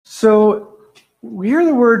So we hear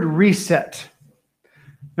the word reset.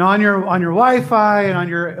 Now on your Wi-Fi and on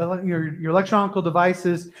your electronic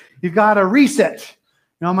devices, you've got a reset.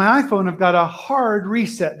 Now on my iPhone, I've got a hard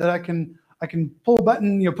reset that I can pull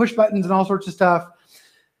button, push buttons and all sorts of stuff.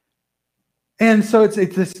 And so it's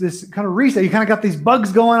this kind of reset. You kind of got these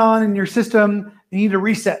bugs going on in your system. You need a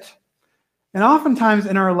reset. And oftentimes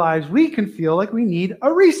in our lives, we can feel like we need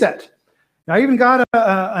a reset. Now, I even got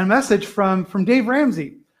a message from Dave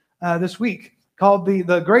Ramsey this week called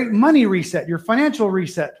the Great Money Reset, your financial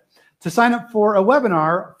reset, to sign up for a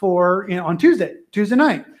webinar for on Tuesday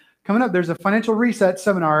night. Coming up, there's a financial reset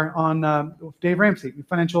seminar on Dave Ramsey,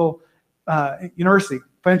 Financial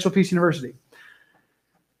Peace University.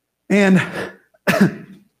 And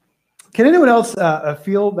can anyone else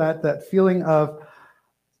feel that feeling of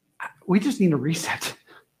we just need a reset?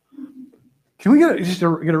 Can we get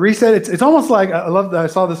a reset? It's almost like, I love that I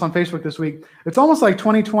saw this on Facebook this week. It's almost like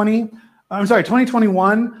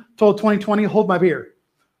 2021 told 2020, hold my beer.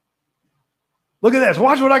 Look at this,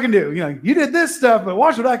 watch what I can do. You did this stuff, but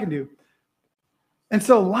watch what I can do. And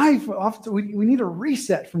so life, often we need a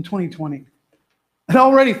reset from 2020. And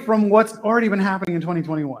already from what's already been happening in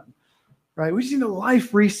 2021. Right? We just need a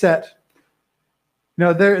life reset.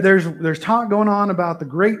 There's talk going on about the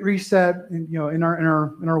Great Reset, in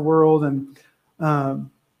our world, and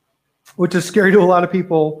which is scary to a lot of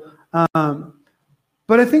people.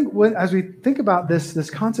 But I think as we think about this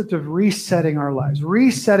concept of resetting our lives,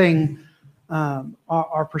 resetting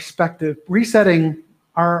our perspective, resetting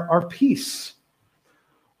our peace,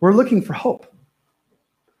 we're looking for hope.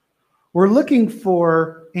 We're looking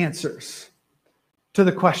for answers to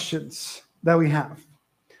the questions that we have.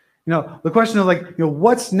 The question of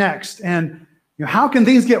what's next, and how can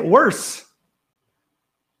things get worse?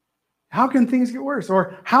 How can things get worse?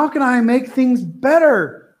 Or how can I make things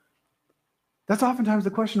better? That's oftentimes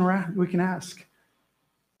the question we can ask.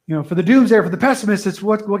 For the doomsdayer, for the pessimist, it's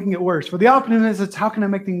what can get worse. For the optimist, it's how can I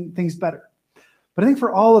make things better? But I think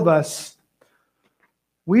for all of us,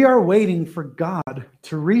 we are waiting for God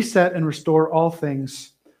to reset and restore all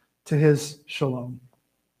things to his shalom.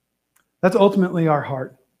 That's ultimately our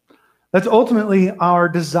heart. That's ultimately our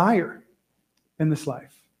desire in this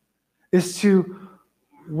life, is to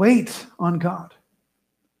wait on God,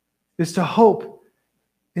 is to hope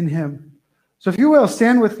in him. So if you will,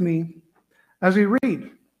 stand with me as we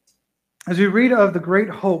read of the great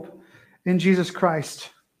hope in Jesus Christ,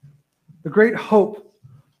 the great hope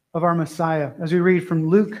of our Messiah, as we read from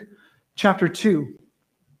Luke chapter 2.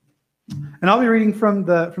 And I'll be reading from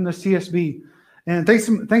the CSB. And thanks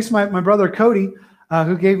to my brother Cody,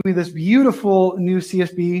 who gave me this beautiful new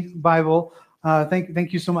CSB Bible.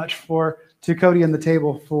 Thank you so much to Cody and the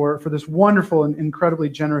table for this wonderful and incredibly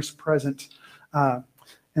generous present.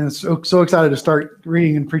 And so excited to start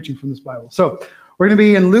reading and preaching from this Bible. So we're going to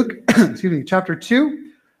be in Luke, chapter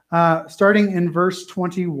 2, starting in verse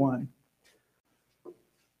 21.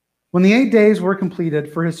 When the 8 days were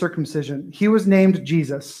completed for his circumcision, he was named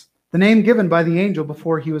Jesus, the name given by the angel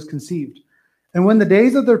before he was conceived. And when the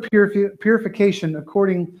days of their purification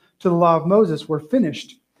according to the law of Moses were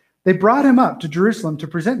finished, they brought him up to Jerusalem to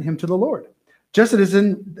present him to the Lord, just as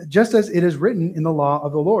it is written in the law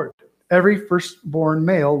of the Lord. Every firstborn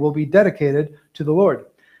male will be dedicated to the Lord,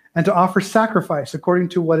 and to offer sacrifice according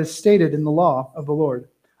to what is stated in the law of the Lord,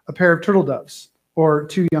 a pair of turtle doves or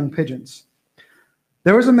 2 young pigeons.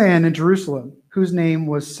 There was a man in Jerusalem whose name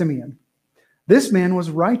was Simeon. This man was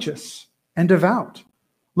righteous and devout,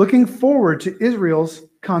 looking forward to Israel's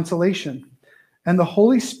consolation, and the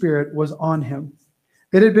Holy Spirit was on him.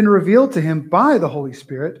 It had been revealed to him by the Holy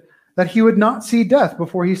Spirit that he would not see death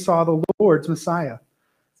before he saw the Lord's Messiah.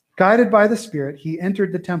 Guided by the Spirit, he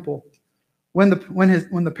entered the temple. When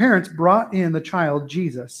the parents brought in the child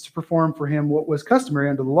Jesus to perform for him what was customary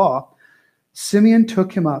under the law, Simeon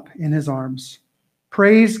took him up in his arms,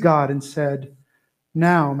 praised God, and said,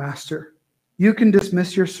 "Now, Master, you can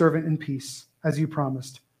dismiss your servant in peace, as you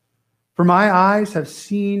promised. For my eyes have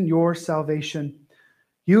seen your salvation.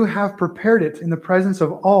 You have prepared it in the presence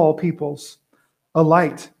of all peoples, a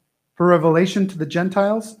light for revelation to the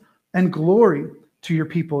Gentiles and glory to your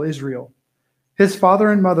people Israel." His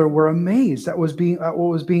father and mother were amazed at what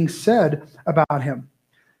was being said about him.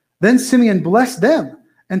 Then Simeon blessed them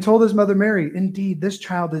and told his mother Mary, "Indeed, this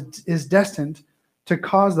child is destined to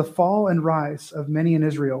cause the fall and rise of many in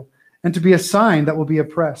Israel, and to be a sign that will be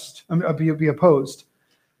opposed. And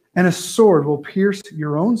a sword will pierce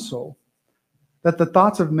your own soul, that the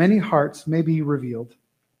thoughts of many hearts may be revealed."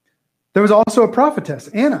 There was also a prophetess,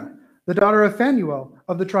 Anna, the daughter of Phanuel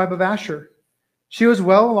of the tribe of Asher. She was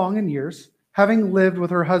well along in years, having lived with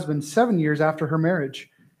her husband 7 years after her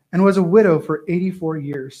marriage, and was a widow for 84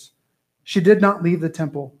 years. She did not leave the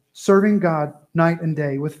temple, serving God night and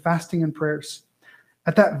day with fasting and prayers.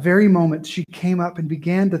 At that very moment, she came up and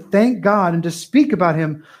began to thank God and to speak about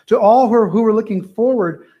him to all who were looking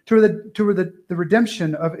forward to the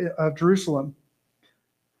redemption of Jerusalem.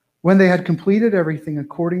 When they had completed everything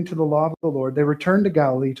according to the law of the Lord, they returned to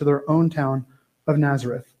Galilee, to their own town of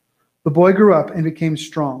Nazareth. The boy grew up and became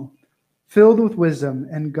strong, filled with wisdom,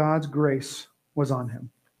 and God's grace was on him.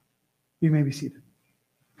 You may be seated.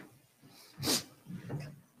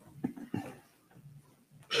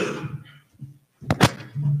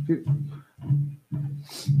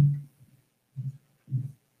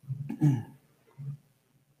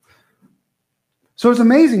 So it's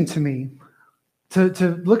amazing to me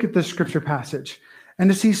to look at this scripture passage and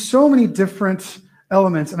to see so many different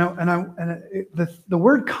elements. The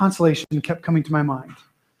word consolation kept coming to my mind,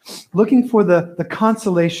 looking for the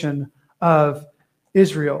consolation of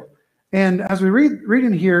Israel. And as we read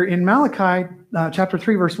in here in Malachi chapter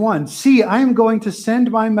 3, verse 1, see, I am going to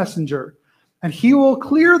send my messenger, and he will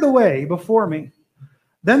clear the way before me.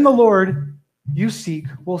 Then the Lord you seek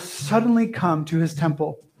will suddenly come to his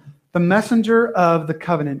temple, the messenger of the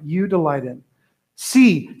covenant you delight in.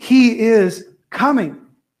 See, he is coming,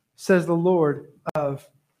 says the Lord of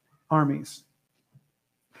armies.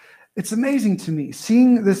 It's amazing to me,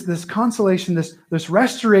 seeing this consolation, this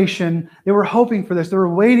restoration. They were hoping for this. They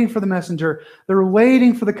were waiting for the messenger. They were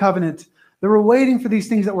waiting for the covenant. They were waiting for these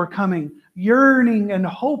things that were coming, yearning and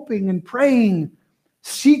hoping and praying,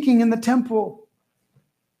 seeking in the temple,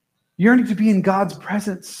 yearning to be in God's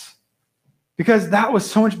presence, because that was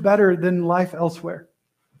so much better than life elsewhere.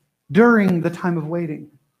 During the time of waiting,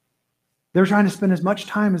 they were trying to spend as much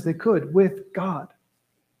time as they could with God.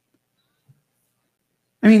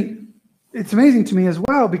 I mean, it's amazing to me as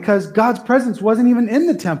well, because God's presence wasn't even in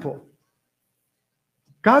the temple.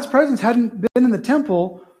 God's presence hadn't been in the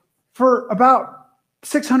temple for about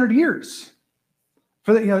 600 years.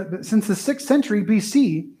 Since the 6th century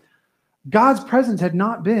BC, God's presence had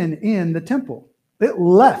not been in the temple. It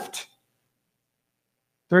left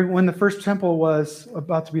when the first temple was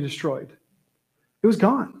about to be destroyed. It was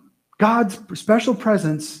gone. God's special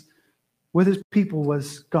presence with his people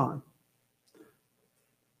was gone.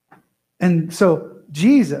 And so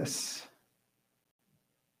Jesus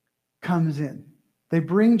comes in. They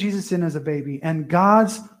bring Jesus in as a baby, and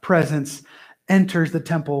God's presence enters the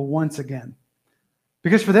temple once again.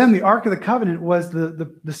 Because for them, the Ark of the Covenant was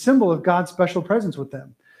the symbol of God's special presence with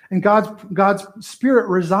them. And God's Spirit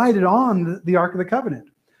resided on the Ark of the Covenant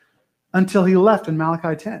until he left in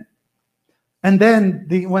Malachi 10. And then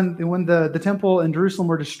when the temple in Jerusalem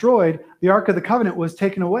were destroyed, the Ark of the Covenant was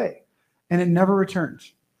taken away, and it never returned.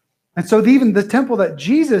 And so even the temple that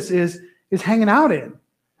Jesus is hanging out in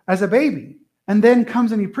as a baby, and then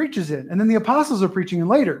comes and he preaches in, and then the apostles are preaching in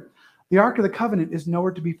later, the Ark of the Covenant is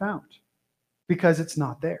nowhere to be found because it's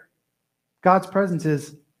not there. God's presence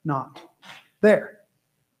is not there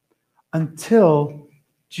until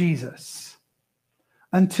Jesus.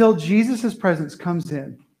 Until Jesus' presence comes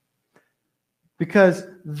in. Because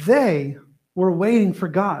they were waiting for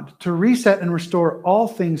God to reset and restore all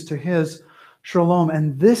things to his shalom.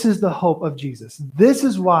 And this is the hope of Jesus. This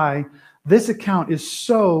is why this account is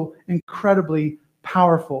so incredibly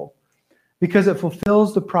powerful, because it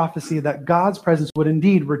fulfills the prophecy that God's presence would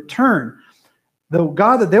indeed return. The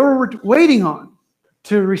God that they were waiting on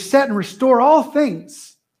to reset and restore all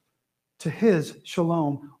things to his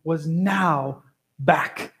shalom was now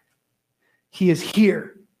back. He is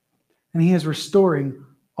here, and he is restoring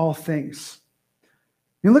all things.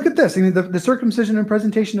 Look at this. The circumcision and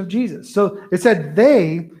presentation of Jesus. So it said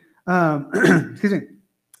they were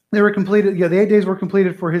completed. Yeah, the 8 days were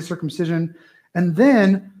completed for his circumcision. And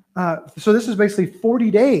then, so this is basically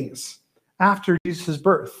 40 days after Jesus'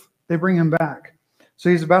 birth. They bring him back. So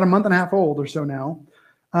he's about a month and a half old or so now.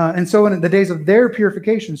 And so in the days of their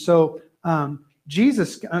purification, so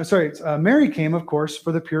Mary came, of course,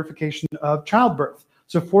 for the purification of childbirth.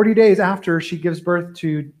 So 40 days after she gives birth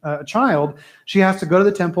to a child, she has to go to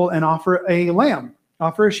the temple and offer a lamb,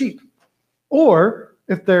 offer a sheep. Or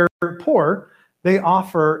if they're poor, they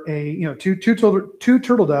offer two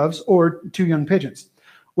turtle doves or 2 young pigeons,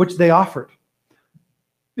 which they offered.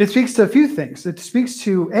 It speaks to a few things. It speaks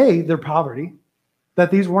to, their poverty,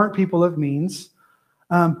 that these weren't people of means.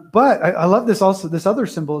 But I love this other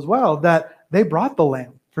symbol as well, that they brought the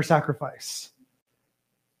lamb for sacrifice.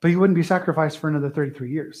 But he wouldn't be sacrificed for another 33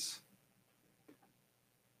 years.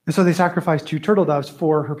 And so they sacrificed 2 turtle doves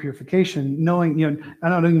for her purification, knowing, I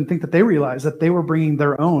don't even think that they realized that they were bringing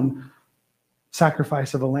their own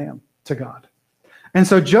sacrifice of a lamb to God. And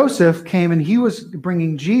so Joseph came and he was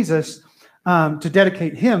bringing Jesus to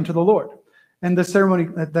dedicate him to the Lord. And the ceremony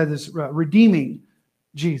that is redeeming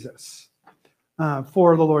Jesus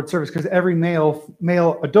for the Lord's service, because every male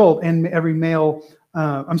adult and every male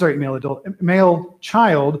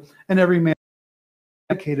child and every male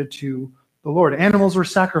dedicated to the Lord. Animals were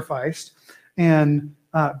sacrificed, and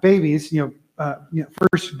babies,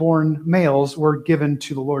 firstborn males were given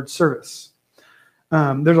to the Lord's service.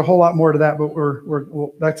 There's a whole lot more to that,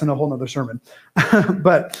 but that's in a whole nother sermon.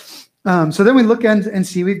 But so then we look and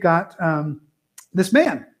see we've got this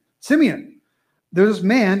man, Simeon. There's this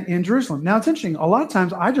man in Jerusalem. Now it's interesting. A lot of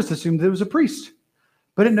times I just assumed that it was a priest,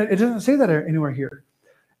 but it doesn't say that anywhere here.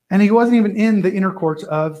 And he wasn't even in the inner courts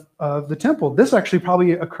of the temple. This actually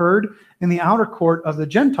probably occurred in the outer court of the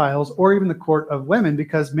Gentiles, or even the court of women,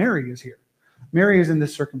 because Mary is here. Mary is in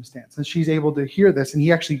this circumstance, and she's able to hear this, and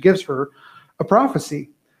he actually gives her a prophecy.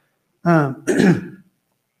 And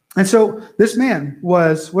so this man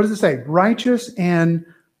was, what does it say? Righteous and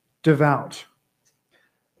devout.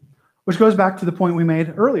 Which goes back to the point we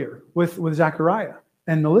made earlier with Zechariah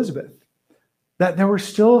and Elizabeth, that there were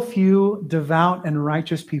still a few devout and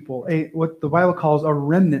righteous people, what the Bible calls a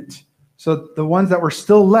remnant. So the ones that were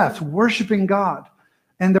still left worshiping God,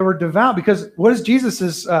 and they were devout, because what is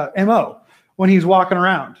Jesus's MO when he's walking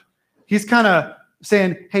around? He's kind of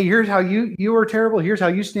saying, hey, here's how you are terrible. Here's how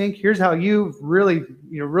you stink. Here's how you really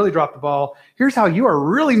dropped the ball. Here's how you are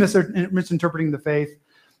really misinterpreting the faith.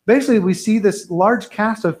 Basically, we see this large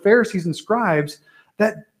cast of Pharisees and scribes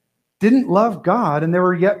that didn't love God, and they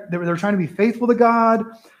were trying to be faithful to God.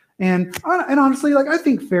 And honestly, I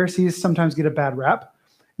think Pharisees sometimes get a bad rap,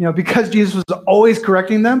 because Jesus was always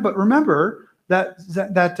correcting them. But remember that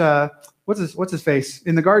what's his face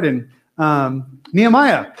in the garden?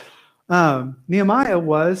 Nehemiah. Nehemiah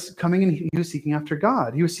was coming and he was seeking after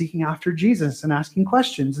God. He was seeking after Jesus and asking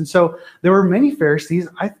questions. And so there were many Pharisees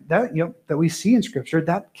that we see in Scripture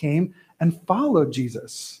that came and followed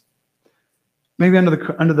Jesus. Maybe under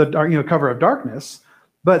the cover of darkness,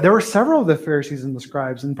 but there were several of the Pharisees and the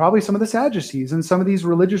scribes, and probably some of the Sadducees and some of these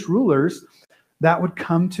religious rulers that would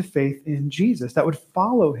come to faith in Jesus, that would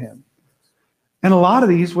follow him. And a lot of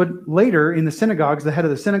these would later in the synagogues, the head of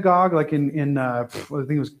the synagogue, like in I think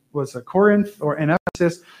it was Corinth or in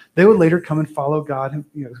Ephesus, they would later come and follow God,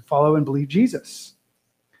 follow and believe Jesus.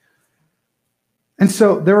 And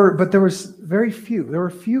so there were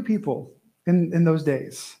few people in those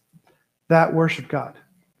days that worshiped God,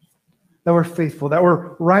 that were faithful, that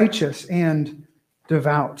were righteous and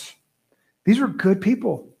devout. These were good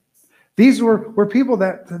people. These were people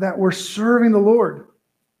that were serving the Lord.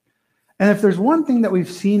 And if there's one thing that we've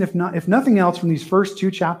seen, if nothing else, from these first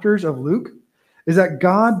 2 chapters of Luke, is that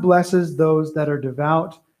God blesses those that are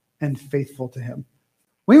devout and faithful to him.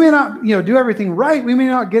 We may not, do everything right. We may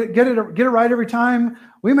not get it right every time.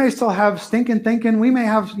 We may still have stinking thinking. We may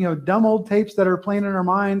have, dumb old tapes that are playing in our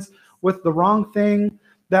minds with the wrong thing,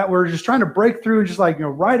 that we're just trying to break through and just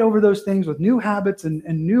right over those things with new habits and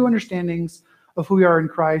new understandings of who we are in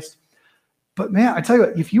Christ. But man, I tell you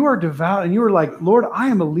what, if you are devout and you are like, Lord, I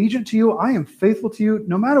am allegiant to you, I am faithful to you,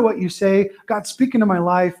 no matter what you say, God, speak into my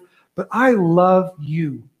life, but I love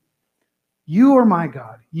you. You are my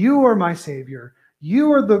God. You are my Savior.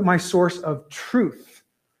 You are my source of truth.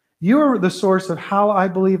 You are the source of how I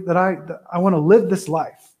believe that I want to live this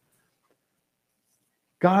life.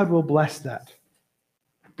 God will bless that.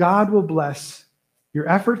 God will bless your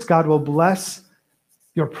efforts. God will bless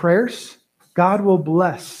your prayers. God will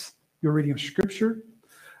bless your reading of Scripture.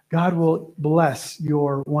 God will bless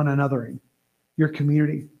your one anothering, your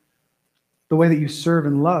community, the way that you serve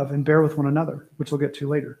and love and bear with one another, which we'll get to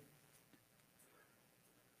later.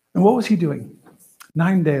 And what was he doing?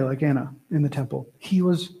 9 days, like Anna, in the temple. He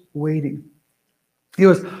was waiting. He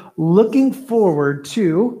was looking forward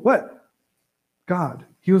to what? God.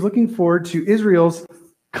 He was looking forward to Israel's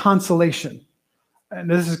consolation. And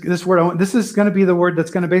this is going to be the word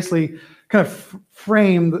that's going to basically kind of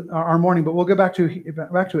frame our morning, but we'll get back to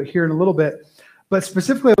it here in a little bit. But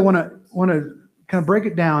specifically, I want to kind of break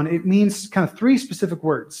it down. It means kind of 3 specific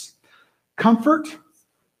words: comfort,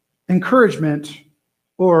 encouragement,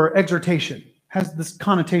 or exhortation. Has this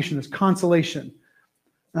connotation, this consolation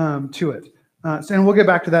to it. And we'll get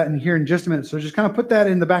back to that here in just a minute. So just kind of put that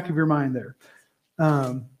in the back of your mind there.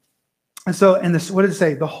 And what did it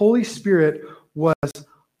say? The Holy Spirit was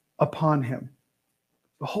upon him.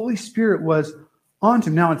 The Holy Spirit was on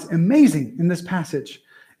him. Now, it's amazing in this passage.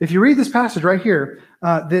 If you read this passage right here,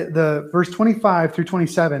 the verse 25 through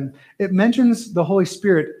 27, it mentions the Holy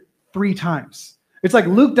Spirit 3 times. It's like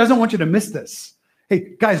Luke doesn't want you to miss this.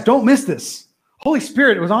 Hey, guys, don't miss this. Holy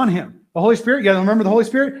Spirit was on him. The Holy Spirit, yeah, remember the Holy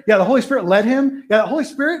Spirit? Yeah, the Holy Spirit led him. Yeah, the Holy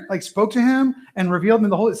Spirit like spoke to him and revealed him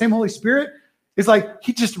the same Holy Spirit. It's like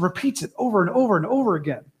he just repeats it over and over and over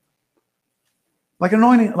again. Like an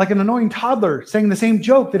annoying toddler saying the same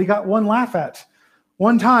joke that he got one laugh at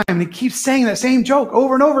one time, and he keeps saying that same joke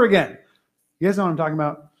over and over again. You guys know what I'm talking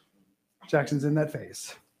about? Jackson's in that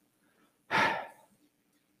phase.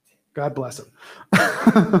 God bless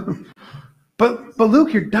him. But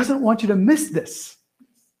Luke here doesn't want you to miss this.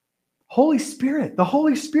 Holy Spirit. The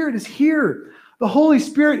Holy Spirit is here. The Holy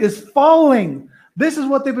Spirit is falling. This is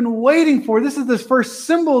what they've been waiting for. This is the first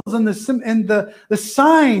symbols and the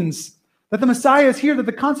signs that the Messiah is here, that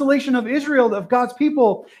the consolation of Israel, of God's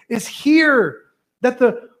people, is here, that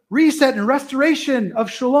the reset and restoration of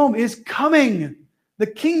Shalom is coming. The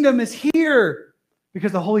kingdom is here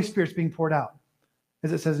because the Holy Spirit's being poured out.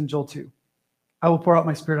 As it says in Joel 2, I will pour out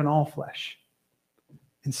my Spirit on all flesh.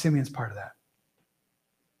 And Simeon's part of that.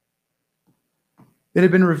 It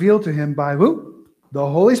had been revealed to him by who? The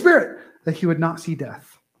Holy Spirit, that he would not see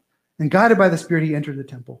death. And guided by the Spirit, he entered the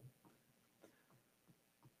temple.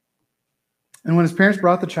 And when his parents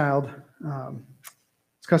brought the child,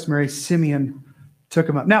 it's customary, Simeon took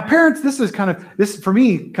him up. Now, parents, this for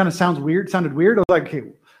me kind of sounded weird. I was like, okay,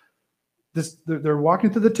 they're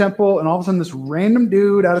walking through the temple, and all of a sudden this random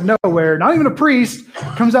dude out of nowhere, not even a priest,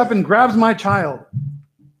 comes up and grabs my child.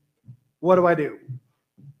 What do I do?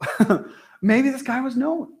 Maybe this guy was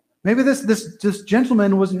known. Maybe this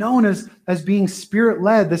gentleman was known as being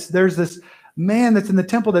Spirit-led. There's this man that's in the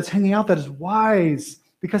temple that's hanging out that is wise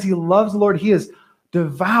because he loves the Lord. He is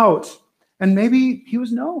devout. And maybe he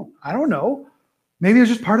was known. I don't know. Maybe it was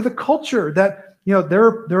just part of the culture that,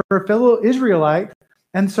 they're a fellow Israelite,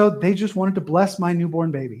 and so they just wanted to bless my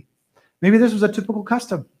newborn baby. Maybe this was a typical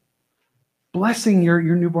custom. Blessing your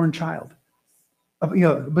newborn child.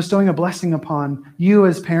 Bestowing a blessing upon you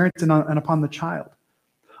as parents and upon the child.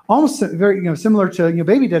 Almost very similar to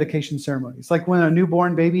baby dedication ceremonies. Like when a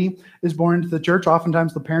newborn baby is born into the church,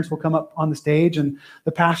 oftentimes the parents will come up on the stage and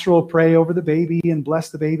the pastor will pray over the baby and bless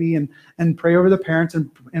the baby and pray over the parents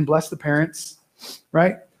and bless the parents,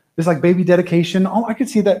 right? It's like baby dedication. Oh, I could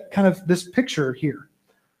see that kind of this picture here.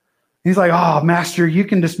 He's like, oh, master, you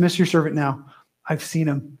can dismiss your servant now. I've seen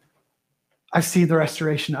him. I've seen the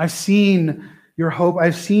restoration. I've seen your hope.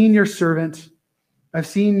 I've seen your servant. I've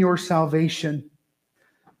seen your salvation.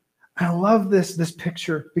 I love this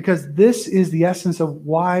picture because this is the essence of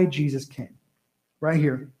why Jesus came. Right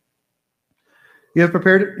here. You have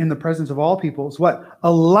prepared in the presence of all peoples what?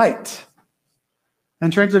 A light.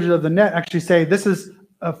 And translators of the net actually say this is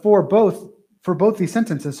for both these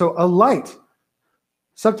sentences. So a light.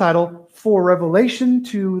 Subtitle, for revelation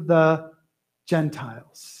to the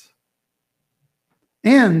Gentiles.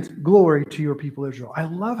 And glory to your people Israel. I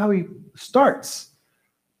love how he starts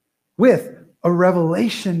with a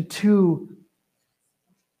revelation to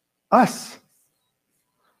us.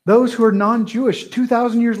 Those who are non-Jewish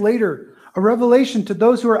 2,000 years later. A revelation to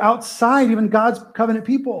those who are outside even God's covenant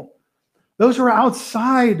people. Those who are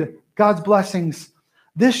outside God's blessings.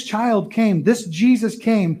 This child came, this Jesus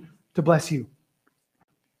came to bless you.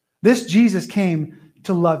 This Jesus came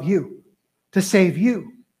to love you, to save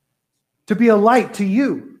you, to be a light to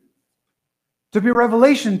you, to be a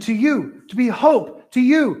revelation to you, to be hope to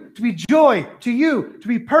you, to be joy to you, to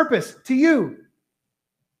be purpose to you,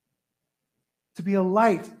 to be a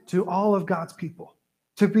light to all of God's people,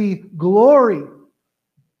 to be glory,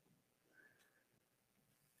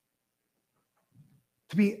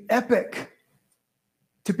 to be epic,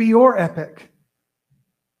 to be your epic.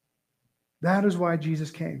 That is why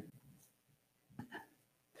Jesus came.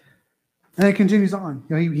 And it continues on.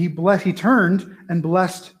 He turned and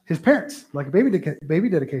blessed his parents like a baby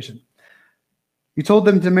dedication. He told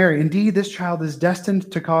them to marry. Indeed, this child is destined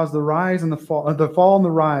to cause the rise and the fall and the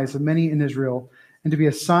rise of many in Israel, and to be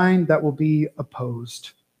a sign that will be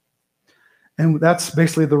opposed. And that's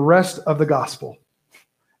basically the rest of the gospel: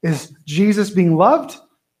 is Jesus being loved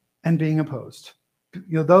and being opposed.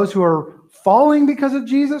 Those who are falling because of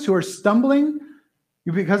Jesus, who are stumbling.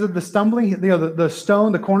 Because of the stumbling, the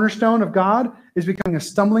stone, the cornerstone of God is becoming a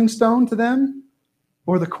stumbling stone to them,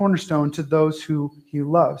 or the cornerstone to those who he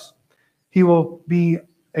loves. He will be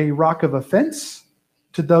a rock of offense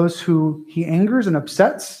to those who he angers and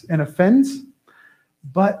upsets and offends,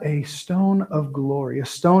 but a stone of glory, a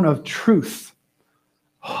stone of truth,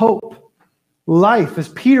 hope, life. As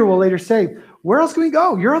Peter will later say, where else can we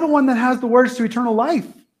go? You're the one that has the words to eternal life.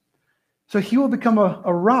 So he will become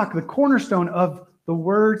a rock, the cornerstone of the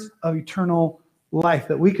words of eternal life,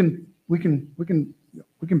 that we can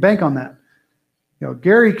bank on that.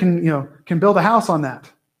 Gary can build a house on that.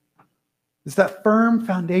 It's that firm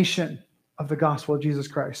foundation of the gospel of Jesus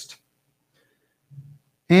Christ.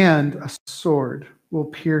 And a sword will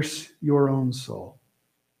pierce your own soul.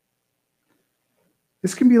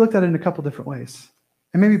 This can be looked at in a couple different ways,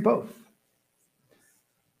 and maybe both.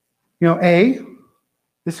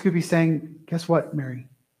 This could be saying, guess what, Mary?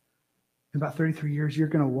 In about 33 years, you're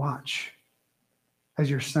going to watch as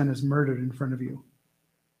your son is murdered in front of you,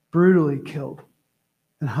 brutally killed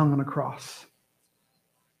and hung on a cross.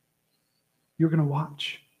 You're going to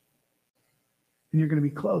watch, and you're going to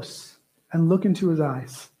be close and look into his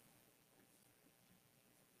eyes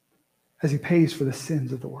as he pays for the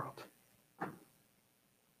sins of the world.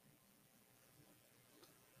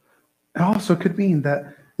 It also could mean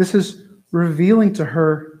that this is revealing to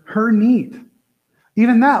her need.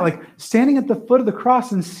 Even that, like standing at the foot of the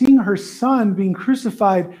cross and seeing her son being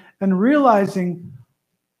crucified and realizing,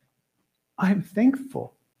 I'm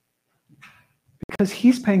thankful because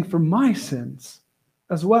he's paying for my sins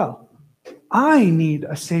as well. I need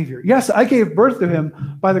a Savior. Yes, I gave birth to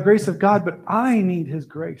him by the grace of God, but I need his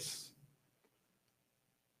grace.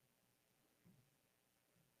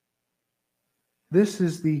 This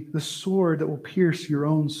is the sword that will pierce your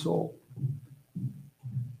own soul.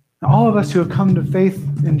 Now, all of us who have come to faith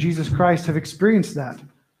in Jesus Christ have experienced that.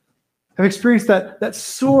 Have experienced that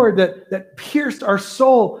sword that pierced our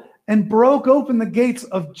soul and broke open the gates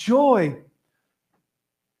of joy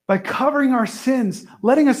by covering our sins,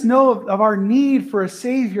 letting us know of our need for a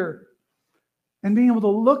Savior, and being able to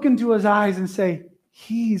look into his eyes and say,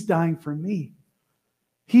 he's dying for me.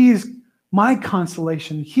 He is my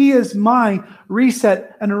consolation. He is my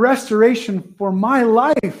reset and restoration for my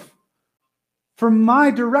life, for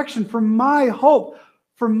my direction, for my hope,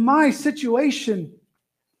 for my situation,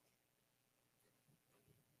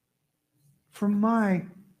 for my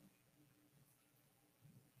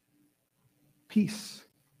peace.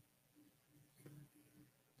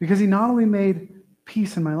 Because he not only made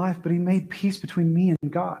peace in my life, but he made peace between me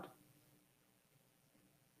and God.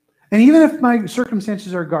 And even if my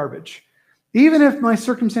circumstances are garbage, even if my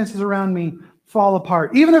circumstances around me fall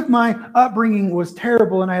apart, even if my upbringing was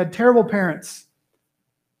terrible and I had terrible parents,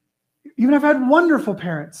 even if I had wonderful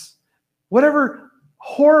parents, whatever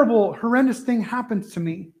horrible, horrendous thing happens to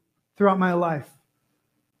me throughout my life,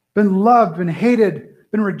 been loved, been hated,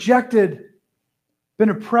 been rejected, been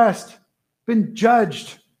oppressed, been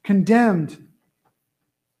judged, condemned,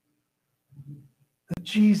 that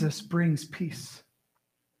Jesus brings peace,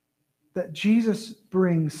 that Jesus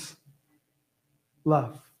brings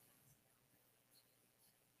love.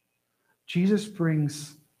 Jesus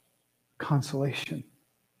brings consolation,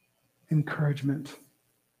 encouragement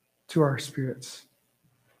to our spirits.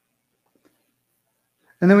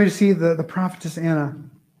 And then we see the prophetess Anna,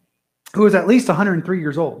 who was at least 103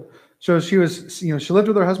 years old. So she was, she lived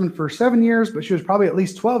with her husband for 7 years, but she was probably at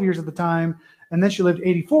least 12 years at the time. And then she lived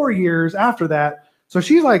 84 years after that. So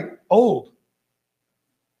she's like old.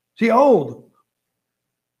 She's old.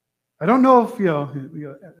 I don't know if,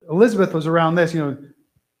 Elizabeth was around this,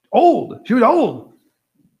 old. She was old.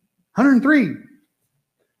 103.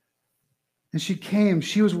 And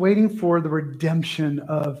she was waiting for the redemption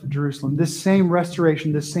of Jerusalem, this same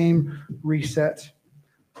restoration, this same reset.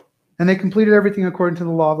 And they completed everything according to the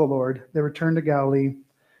law of the Lord. They returned to Galilee,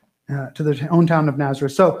 to their own town of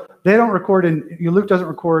Nazareth. So they don't record, Luke doesn't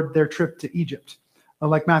record their trip to Egypt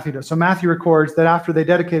like Matthew does. So Matthew records that after they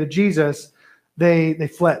dedicated Jesus, they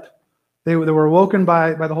fled. They were awoken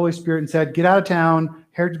by the Holy Spirit and said, get out of town.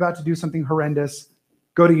 Herod's about to do something horrendous.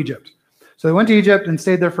 Go to Egypt. So they went to Egypt and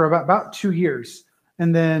stayed there for about 2 years,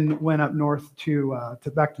 and then went up north to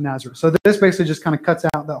back to Nazareth. So this basically just kind of cuts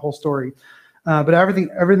out that whole story. But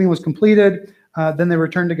everything was completed. Then they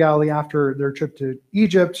returned to Galilee after their trip to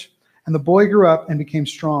Egypt, and the boy grew up and became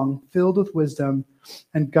strong, filled with wisdom,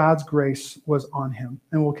 and God's grace was on him.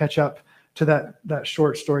 And we'll catch up to that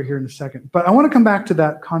short story here in a second. But I want to come back to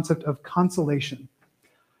that concept of consolation.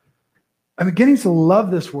 I'm beginning to love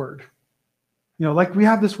this word. Like we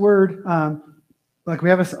have this word, like we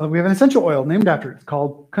have an essential oil named after it. It's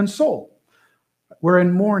called console. We're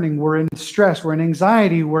in mourning, we're in stress, we're in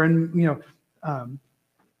anxiety, we're in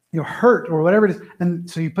hurt or whatever it is. And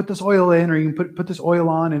so you put this oil in, or you can put this oil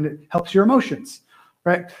on, and it helps your emotions,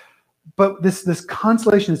 right? But this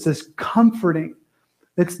consolation, it's this comforting,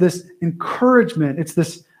 it's this encouragement, it's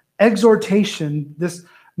this exhortation, this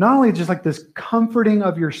not only just like this comforting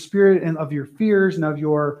of your spirit and of your fears and of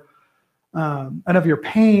your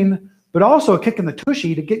pain, but also a kick in the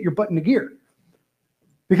tushy to get your butt into gear.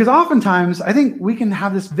 Because oftentimes I think we can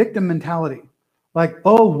have this victim mentality. Like,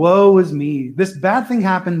 oh, woe is me. This bad thing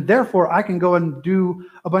happened, therefore I can go and do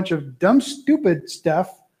a bunch of dumb, stupid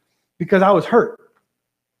stuff because I was hurt.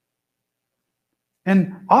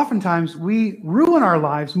 And oftentimes we ruin our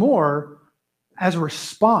lives more as a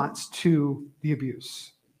response to the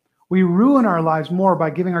abuse. We ruin our lives more by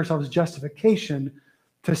giving ourselves justification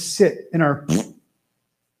to sit in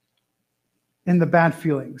the bad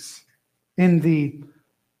feelings, in the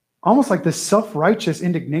almost like this self-righteous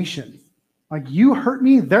indignation. Like, you hurt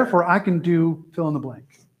me, therefore I can do fill in the blank.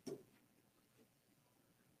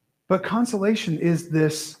 But consolation is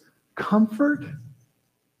this comfort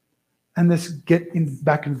and this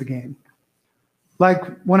back into the game. Like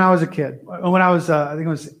when I was a kid, when I was, I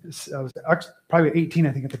was probably 18,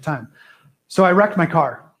 I think at the time. So I wrecked my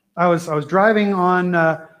car. I was driving on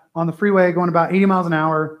the freeway going about 80 miles an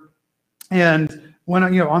hour, and when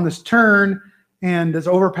on this turn and this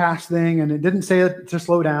overpass thing, and it didn't say it to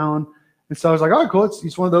slow down. And so I was like, oh, cool.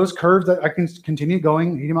 It's one of those curves that I can continue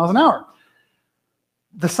going 80 miles an hour.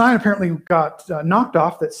 The sign apparently got knocked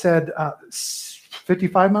off that said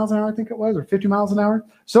 55 miles an hour, I think it was, or 50 miles an hour.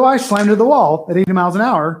 So I slammed into the wall at 80 miles an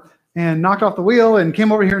hour and knocked off the wheel and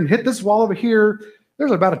came over here and hit this wall over here.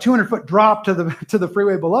 There's about a 200-foot drop to the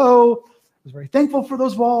freeway below. I was very thankful for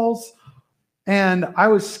those walls. And I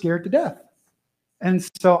was scared to death. And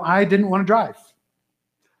so I didn't want to drive.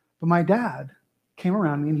 But my dad came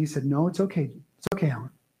around me and he said, no, it's okay. It's okay,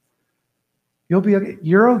 Alan. You'll be okay.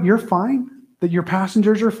 You're fine. That your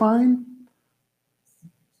passengers are fine.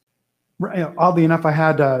 Oddly enough, I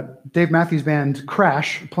had Dave Matthews Band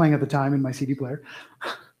Crash playing at the time in my CD player.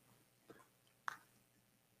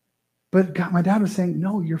 But God, my dad was saying,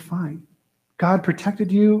 no, you're fine. God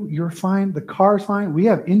protected you. You're fine. The car's fine. We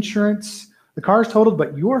have insurance. The car's totaled,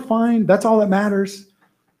 but you're fine. That's all that matters.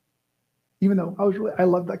 Even though I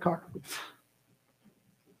loved that car.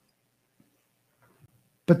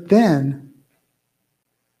 But then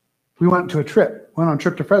we went on a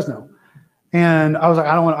trip to Fresno. And I was like,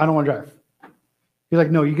 I don't want to drive. He's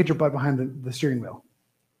like, no, you get your butt behind the steering wheel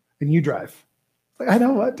and you drive. Like, I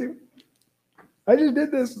don't want to. I just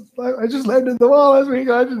did this. I just landed in the wall last week.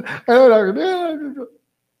 I don't know. But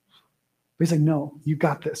he's like, no, you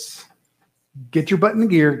got this. Get your butt in the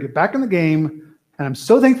gear, get back in the game. And I'm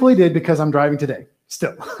so thankful he did, because I'm driving today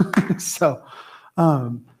still. So,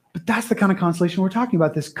 but that's the kind of consolation we're talking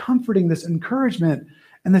about, this comforting, this encouragement,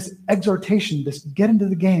 and this exhortation, this get into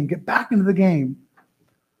the game, get back into the game.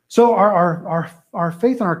 So our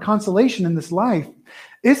faith and our consolation in this life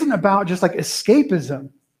isn't about just like escapism.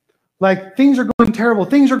 Like, things are going terrible,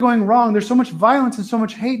 things are going wrong, there's so much violence and so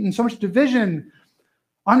much hate and so much division.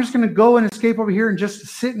 I'm just going to go and escape over here and just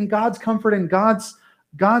sit in God's comfort and God's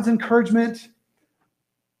encouragement.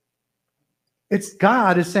 It's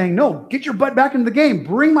God is saying, no, get your butt back into the game.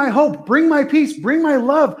 Bring my hope, bring my peace, bring my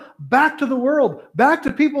love back to the world, back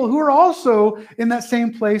to people who are also in that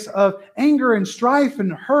same place of anger and strife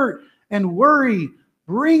and hurt and worry.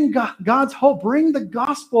 Bring God's hope, bring the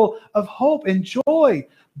gospel of hope and joy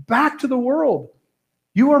back to the world.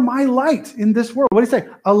 You are my light in this world. What do you say?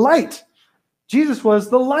 A light. Jesus was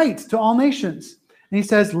the light to all nations. And he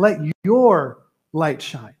says, let your light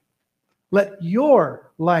shine. Let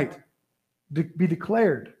your light be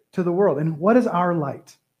declared to the world. And what is our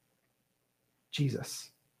light? Jesus.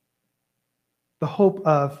 The hope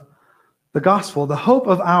of the gospel, the hope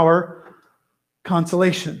of our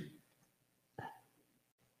consolation.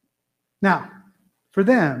 Now, for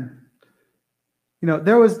them,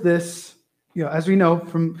 there was this, as we know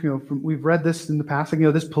from we've read this in the past,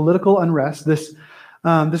 this political unrest, this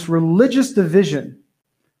religious division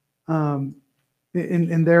in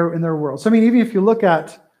their world. So I mean, even if you look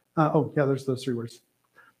at there's those three words.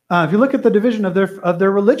 If you look at the division of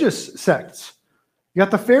their religious sects, you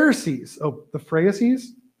got the Pharisees. Oh, the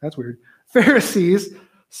Pharisees? That's weird. Pharisees,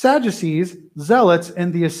 Sadducees, Zealots,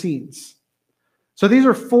 and the Essenes. So these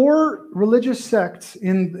are four religious sects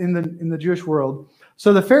in the Jewish world.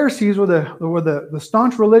 So the Pharisees were the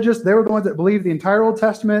staunch religious. They were the ones that believed the entire Old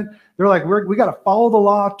Testament. They're like, we got to follow the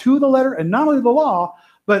law to the letter, and not only the law,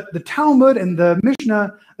 but the Talmud and the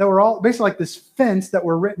Mishnah, that were all basically like this fence that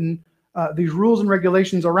were written, these rules and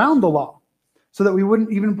regulations around the law, so that we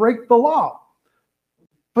wouldn't even break the law.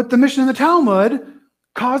 But the Mishnah and the Talmud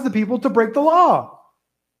caused the people to break the law.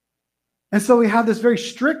 And so we have this very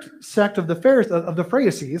strict sect of the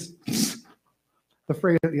Pharisees.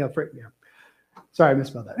 Sorry, I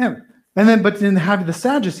misspelled that. Anyway, but then have the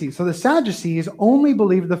Sadducees. So the Sadducees only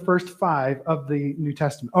believed the first 5 of the New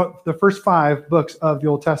Testament, the first 5 books of the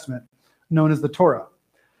Old Testament, known as the Torah.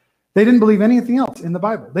 They didn't believe anything else in the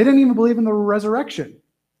Bible. They didn't even believe in the resurrection.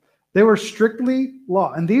 They were strictly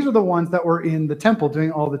law. And these are the ones that were in the temple doing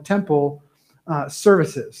all the temple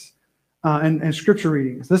services. and scripture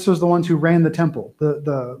readings. This was the ones who ran the temple,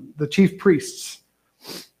 the chief priests.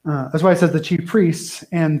 That's why it says the chief priests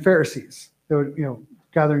and Pharisees. They were,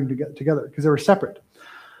 gathering together because they were separate.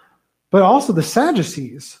 But also the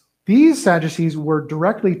Sadducees. These Sadducees were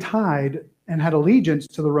directly tied and had allegiance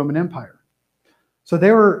to the Roman Empire. So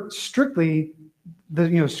they were strictly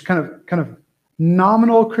kind of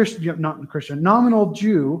nominal Christian, not Christian, nominal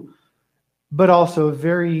Jew, but also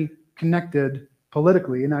very connected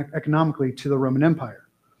politically and economically to the Roman Empire,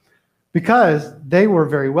 because they were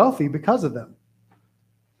very wealthy because of them.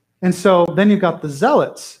 And so then you've got the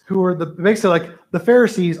Zealots, who were basically like the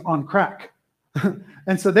Pharisees on crack.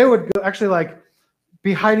 And so they would actually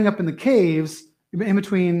be hiding up in the caves in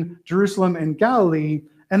between Jerusalem and Galilee,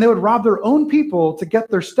 and they would rob their own people to get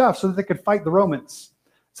their stuff so that they could fight the Romans.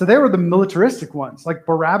 So they were the militaristic ones, like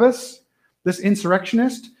Barabbas, this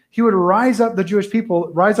insurrectionist. He would rise up the Jewish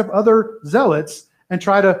people, rise up other zealots, and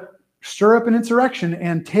try to stir up an insurrection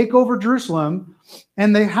and take over Jerusalem.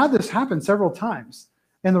 And they had this happen several times.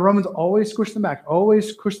 And the Romans always squished them back,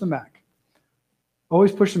 always pushed them back,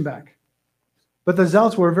 always pushed them back. But the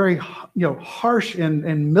Zealots were very, harsh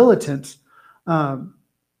and militant,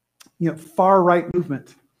 far-right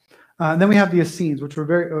movement. And then we have the Essenes, which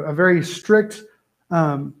were a very strict.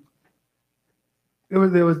 They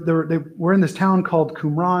were in this town called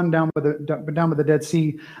Qumran down by the Dead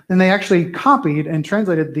Sea, and they actually copied and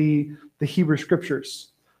translated the Hebrew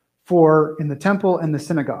scriptures in the temple and the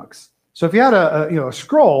synagogues. So if you had a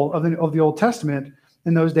scroll of the Old Testament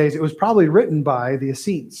in those days, it was probably written by the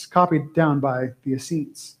Essenes, copied down by the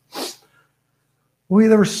Essenes. They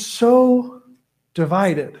were so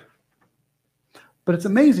divided. But it's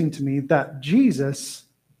amazing to me that Jesus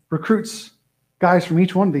recruits guys from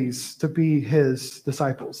each one of these to be his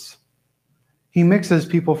disciples. He mixes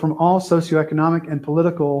people from all socioeconomic and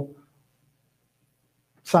political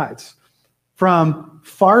sides, from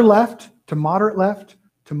far left to moderate right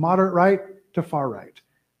to far right.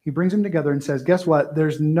 He brings them together and says, guess what?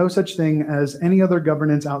 There's no such thing as any other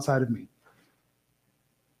governance outside of me.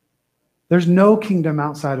 There's no kingdom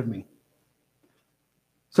outside of me.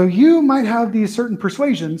 So you might have these certain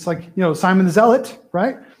persuasions, like, Simon the Zealot,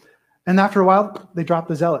 right? And after a while, they dropped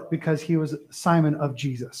the Zealot because he was Simon of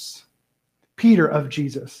Jesus, Peter of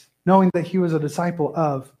Jesus, knowing that he was a disciple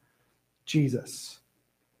of Jesus.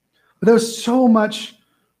 But there was so much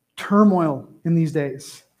turmoil in these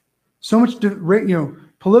days, so much,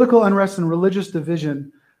 political unrest and religious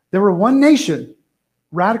division. There were one nation,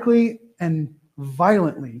 radically and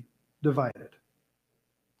violently divided.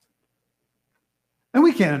 And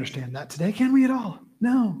we can't understand that today, can we at all?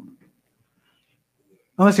 No.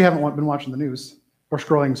 Unless you haven't been watching the news or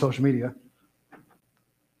scrolling social media,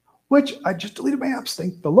 which I just deleted my apps,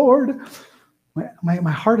 thank the Lord.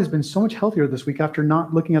 My heart has been so much healthier this week after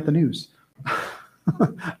not looking at the news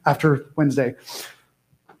after Wednesday.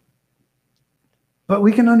 But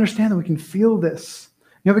we can understand that we can feel this,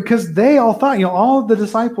 because they all thought, all of the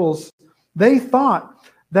disciples, they thought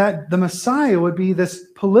that the Messiah would be this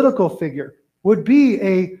political figure, would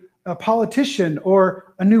be a politician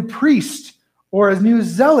or a new priest or a new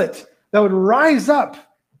zealot that would rise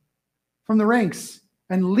up from the ranks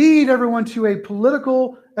and lead everyone to a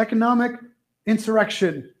political, economic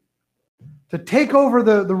insurrection to take over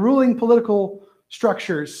the ruling political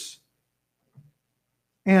structures.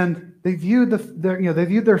 And they viewed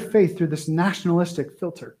their faith through this nationalistic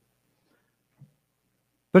filter.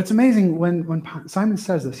 But it's amazing when Simon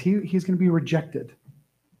says this, he's going to be rejected.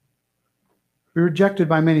 Be rejected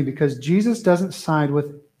by many because Jesus doesn't side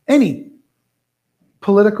with any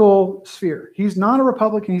political sphere. He's not a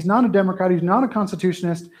Republican. He's not a Democrat. He's not a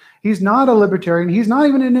constitutionalist. He's not a libertarian. He's not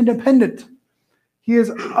even an independent. He is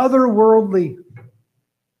otherworldly.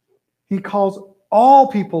 He calls all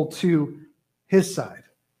people to his side.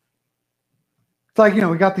 It's like,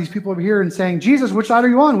 we got these people over here and saying, Jesus, which side are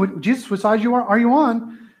you on? Jesus, which side are you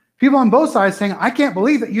on? People on both sides saying, I can't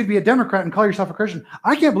believe that you'd be a Democrat and call yourself a Christian.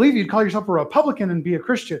 I can't believe you'd call yourself a Republican and be a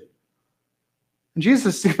Christian. And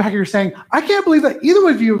Jesus is back here saying, I can't believe that either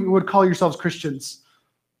of you would call yourselves Christians.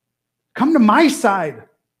 Come to my side,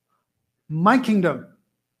 my kingdom,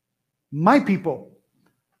 my people,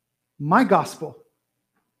 my gospel,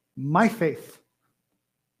 my faith,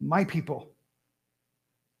 my people.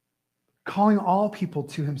 Calling all people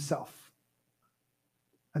to himself.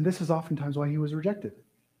 And this is oftentimes why he was rejected.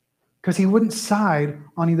 Because he wouldn't side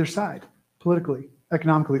on either side, politically,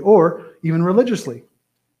 economically, or even religiously.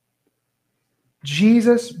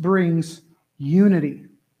 Jesus brings unity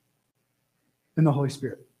in the Holy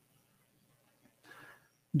Spirit.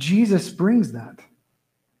 Jesus brings that.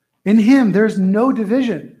 In him, there's no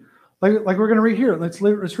division. Like we're going to read here. Let's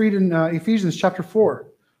read in Ephesians chapter 4,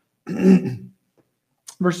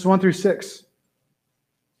 verses 1 through 6.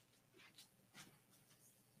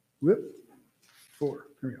 Whoop. 4.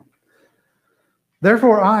 Here we go.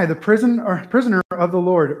 Therefore, I, the prisoner of the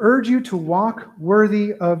Lord, urge you to walk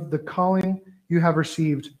worthy of the calling you have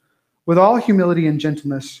received, with all humility and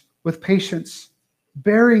gentleness, with patience,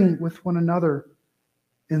 bearing with one another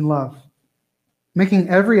in love, making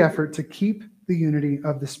every effort to keep the unity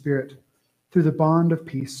of the Spirit through the bond of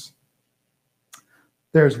peace.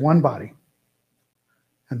 There is one body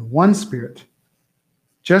and one Spirit,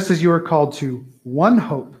 just as you are called to one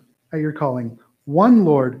hope at your calling, one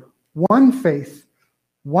Lord, one faith,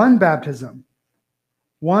 one baptism,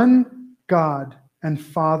 one God and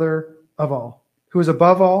Father of all, who is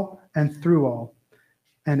above all and through all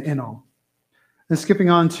and in all. And skipping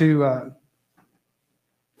on to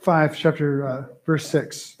 5, verse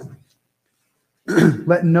 6.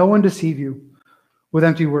 Let no one deceive you with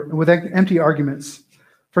empty arguments,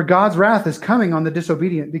 for God's wrath is coming on the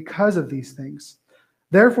disobedient because of these things.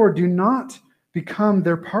 Therefore, do not become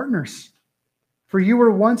their partners, for you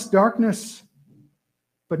were once darkness,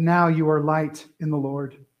 but now you are light in the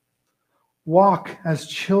Lord. Walk as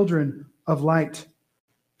children of light,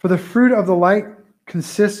 for the fruit of the light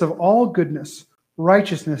consists of all goodness,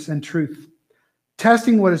 righteousness, and truth,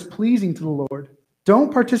 testing what is pleasing to the Lord.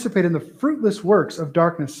 Don't participate in the fruitless works of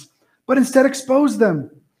darkness, but instead expose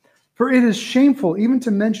them, for it is shameful even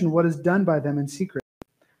to mention what is done by them in secret.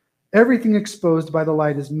 Everything exposed by the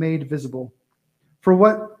light is made visible, for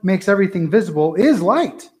what makes everything visible is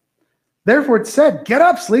light. Therefore it said, get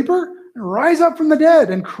up, sleeper, and rise up from the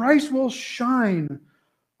dead, and Christ will shine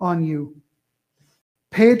on you.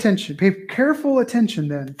 Pay careful attention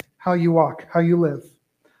then, how you walk, how you live.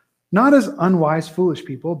 Not as unwise, foolish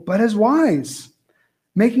people, but as wise,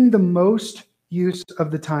 making the most use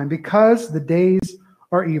of the time, because the days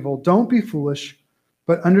are evil. Don't be foolish,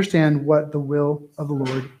 but understand what the will of the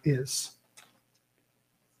Lord is.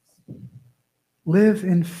 Live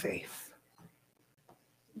in faith.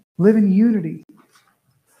 Live in unity.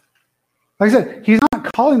 Like I said, he's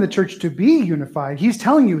not calling the church to be unified. He's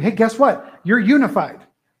telling you, hey, guess what? You're unified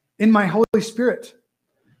in my Holy Spirit.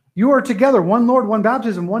 You are together, one Lord, one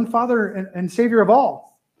baptism, one Father and Savior of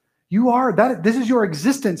all. You are that. This is your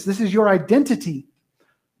existence. This is your identity.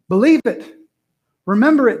 Believe it.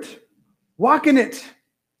 Remember it. Walk in it.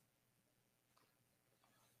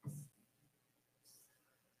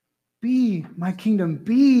 Be my kingdom.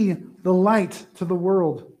 Be the light to the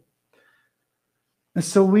world. And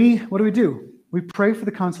so what do? We pray for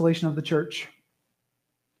the consolation of the church.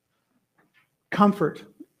 Comfort,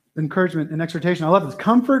 encouragement, and exhortation. I love this.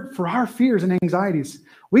 Comfort for our fears and anxieties.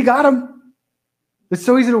 We got them. It's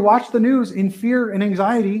so easy to watch the news in fear and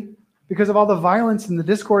anxiety because of all the violence and the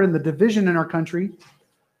discord and the division in our country.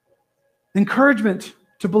 Encouragement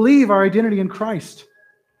to believe our identity in Christ.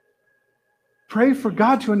 Pray for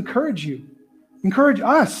God to encourage you. Encourage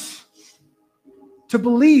us to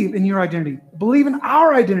believe in your identity. Believe in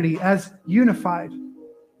our identity as unified,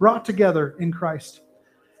 brought together in Christ.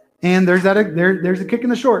 And there's a kick in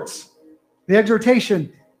the shorts. The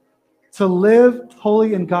exhortation to live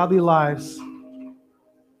holy and godly lives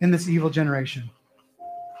in this evil generation.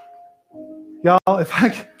 Y'all, if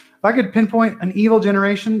I could pinpoint an evil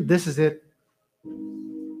generation, this is it.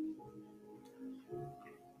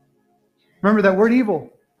 Remember that word evil.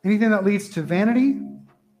 Anything that leads to vanity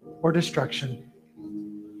or destruction.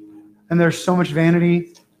 And there's so much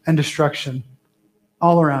vanity and destruction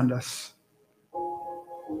all around us.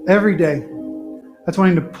 Every day. That's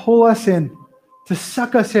wanting to pull us in, to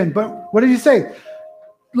suck us in. But what did he say?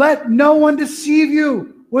 Let no one deceive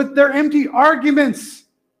you with their empty arguments,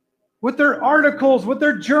 with their articles, with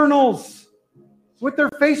their journals, with their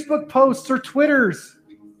Facebook posts or Twitters.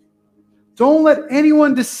 Don't let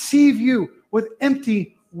anyone deceive you with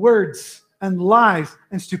empty words and lies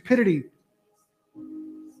and stupidity.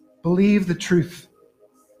 Believe the truth.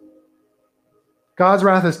 God's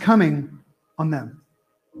wrath is coming on them,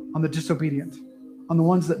 on the disobedient, on the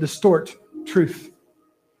ones that distort truth.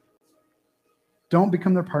 Don't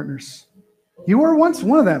become their partners. You were once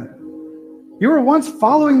one of them. You were once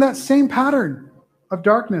following that same pattern of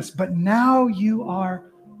darkness, but now you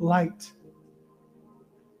are light.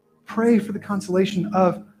 Pray for the consolation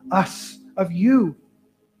of us, of you,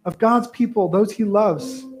 of God's people, those he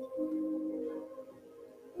loves.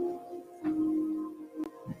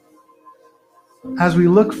 As we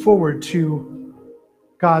look forward to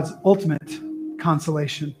God's ultimate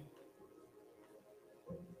consolation.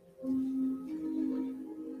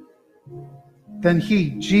 Then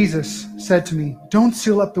he, Jesus, said to me, don't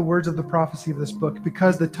seal up the words of the prophecy of this book,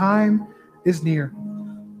 because the time is near.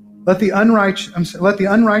 Let the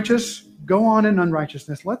unrighteous go on in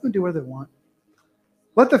unrighteousness. Let them do what they want.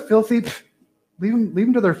 Let the filthy, leave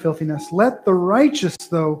them to their filthiness. Let the righteous,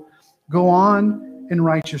 though, go on in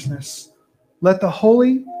righteousness. Let the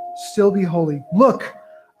holy still be holy. Look,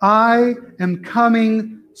 I am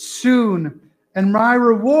coming soon, and my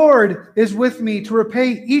reward is with me to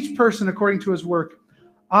repay each person according to his work.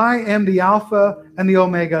 I am the Alpha and the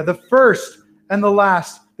Omega, the first and the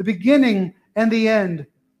last, the beginning and the end.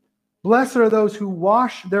 Blessed are those who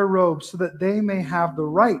wash their robes, so that they may have the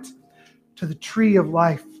right to the tree of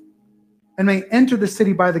life and may enter the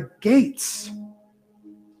city by the gates.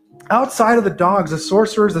 Outside of the dogs, the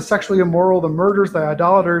sorcerers, the sexually immoral, the murderers, the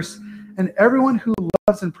idolaters, and everyone who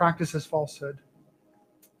loves and practices falsehood.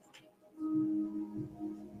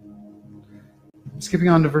 Skipping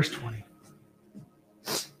on to verse 20.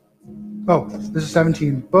 Oh, this is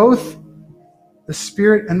 17. Both the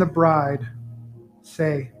Spirit and the bride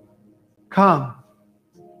say, come.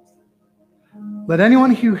 Let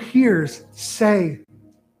anyone who hears say,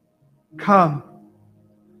 come.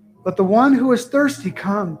 Let the one who is thirsty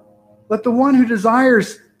come. Let the one who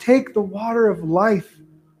desires take the water of life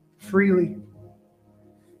freely.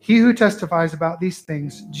 He who testifies about these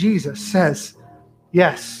things, Jesus, says,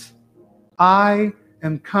 yes, I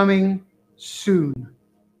am coming soon.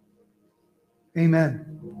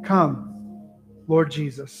 Amen. Come, Lord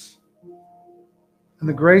Jesus. And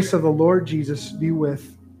the grace of the Lord Jesus be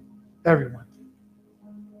with everyone.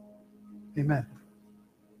 Amen.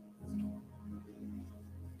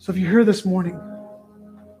 So if you're here this morning,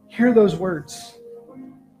 hear those words.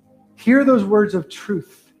 Hear those words of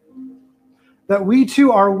truth. That we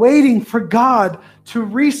too are waiting for God to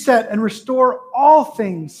reset and restore all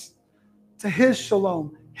things to His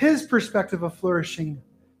shalom, His perspective of flourishing,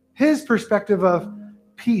 His perspective of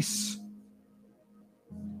peace.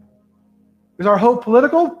 Is our hope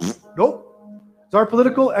political? Nope. Is our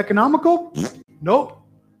political economical? Nope.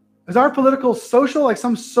 Is our political social, like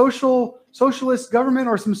some socialist government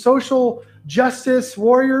or some social justice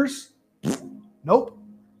warriors? Nope.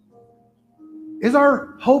 Is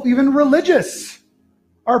our hope even religious?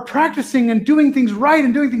 Are practicing and doing things right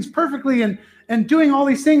and doing things perfectly and doing all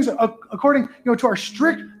these things according, to our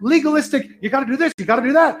strict legalistic, you got to do this, you got to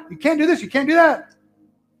do that. You can't do this, you can't do that.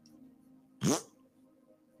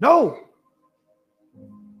 No.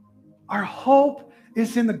 Our hope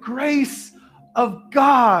is in the grace of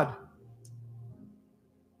God.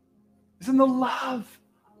 It's in the love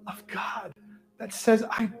of God that says,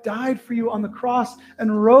 I died for you on the cross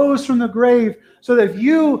and rose from the grave so that if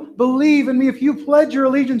you believe in me, if you pledge your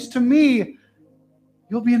allegiance to me,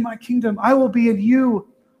 you'll be in my kingdom. I will be in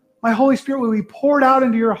you. My Holy Spirit will be poured out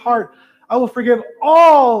into your heart. I will forgive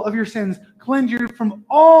all of your sins, cleanse you from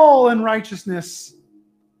all unrighteousness.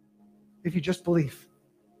 If you just believe,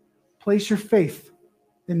 place your faith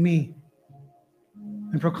in me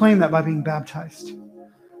and proclaim that by being baptized.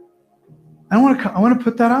 I want to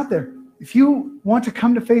put that out there. If you want to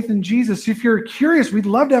come to faith in Jesus, if you're curious, we'd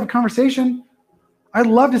love to have a conversation. I'd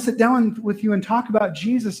love to sit down with you and talk about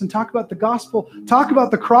Jesus and talk about the gospel, talk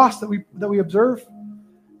about the cross that we observe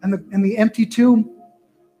and the empty tomb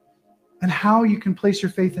and how you can place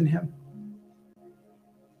your faith in Him.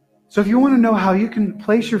 So if you want to know how you can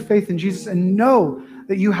place your faith in Jesus and know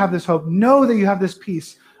that you have this hope, know that you have this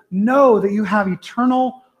peace, know that you have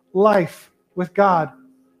eternal life with God,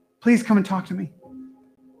 please come and talk to me.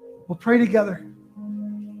 We'll pray together.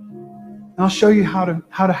 And I'll show you how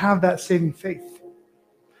to have that saving faith.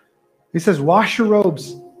 He says, wash your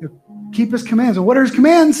robes. Keep His commands. And what are His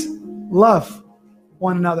commands? Love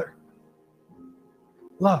one another.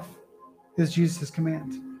 Love is Jesus'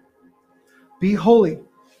 command. Be holy.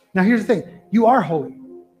 Now here's the thing. You are holy.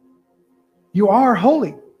 You are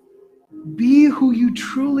holy. Be who you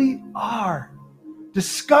truly are.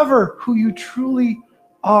 Discover who you truly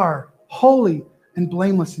are. Holy and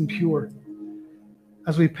blameless and pure.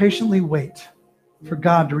 As we patiently wait for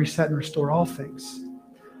God to reset and restore all things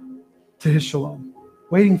to His shalom.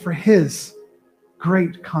 Waiting for His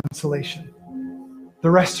great consolation.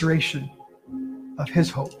 The restoration of His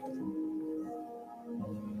hope.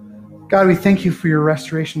 God, we thank you for your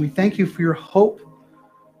restoration. We thank you for your hope.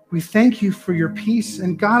 We thank you for your peace.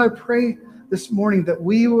 And God, I pray this morning that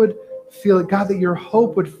we would feel it, God, that your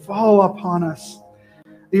hope would fall upon us.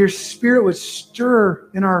 That your Spirit would stir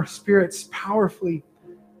in our spirits powerfully.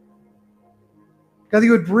 God, that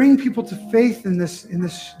you would bring people to faith in this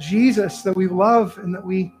Jesus that we love and that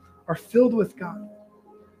we are filled with, God.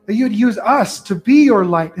 That you would use us to be your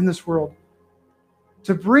light in this world.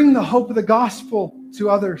 to bring the hope of the gospel to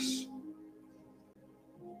others.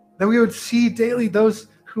 That we would see daily those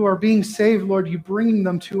who are being saved, Lord, you bringing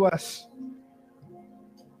them to us.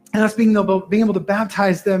 And us being able to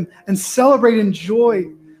baptize them and celebrate in joy,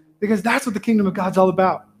 because that's what the kingdom of God's all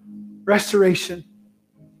about. Restoration,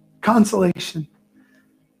 consolation,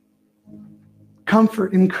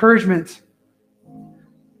 comfort, encouragement,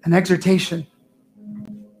 and exhortation.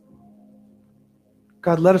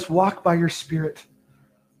 God, let us walk by your Spirit.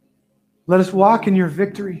 Let us walk in your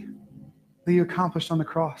victory that you accomplished on the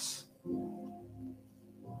cross.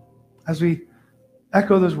 As we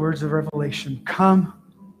echo those words of Revelation, come,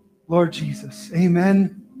 Lord Jesus.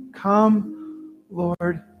 Amen. Come,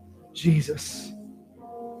 Lord Jesus.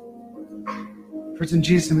 For it's in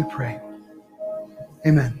Jesus' name we pray.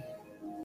 Amen.